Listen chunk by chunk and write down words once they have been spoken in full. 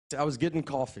I was getting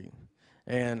coffee,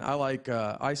 and I like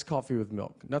iced coffee with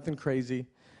milk. Nothing crazy.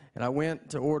 And I went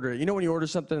to order it. You know when you order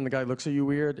something and the guy looks at you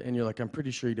weird, and you're like, I'm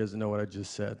pretty sure he doesn't know what I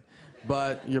just said.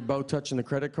 But you're both touching the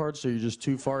credit card, so you're just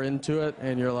too far into it,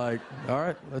 and you're like, all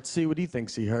right, let's see what he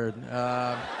thinks he heard.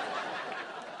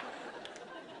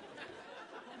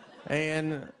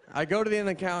 And I go to the end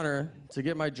of the counter to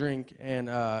get my drink, and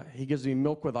he gives me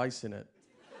milk with ice in it.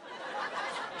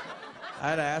 I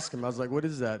had to ask him, I was like, what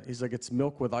is that? He's like, it's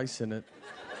milk with ice in it.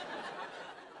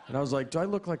 And I was like, do I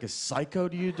look like a psycho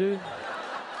to you, dude?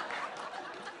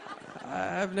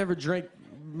 I've never drank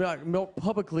milk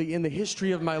publicly in the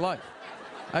history of my life.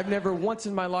 I've never once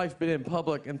in my life been in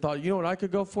public and thought, you know what I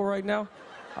could go for right now?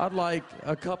 I'd like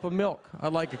a cup of milk.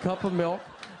 I'd like a cup of milk.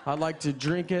 I'd like to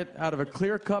drink it out of a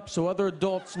clear cup so other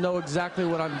adults know exactly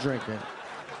what I'm drinking.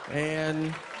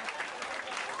 And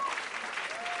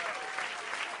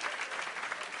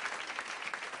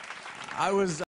I was